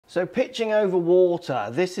So pitching over water,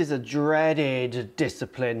 this is a dreaded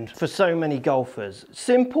discipline for so many golfers.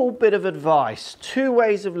 Simple bit of advice, two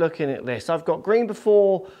ways of looking at this. I've got green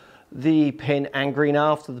before the pin and green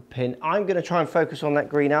after the pin. I'm going to try and focus on that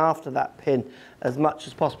green after that pin as much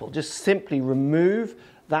as possible. Just simply remove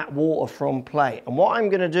that water from play. And what I'm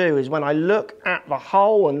going to do is when I look at the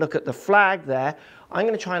hole and look at the flag there, I'm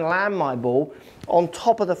going to try and land my ball on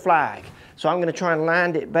top of the flag. So I'm going to try and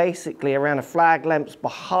land it basically around a flag length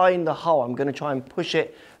behind the hole. I'm going to try and push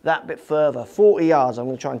it that bit further, 40 yards. I'm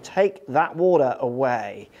going to try and take that water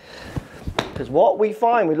away. Because what we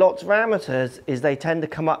find with lots of amateurs is they tend to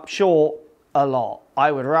come up short a lot.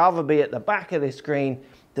 I would rather be at the back of this green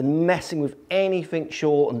than messing with anything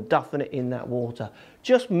short and duffing it in that water.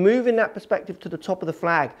 Just moving that perspective to the top of the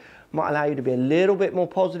flag might allow you to be a little bit more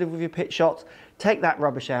positive with your pitch shots, take that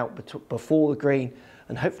rubbish out before the green,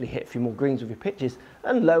 and hopefully hit a few more greens with your pitches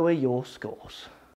and lower your scores.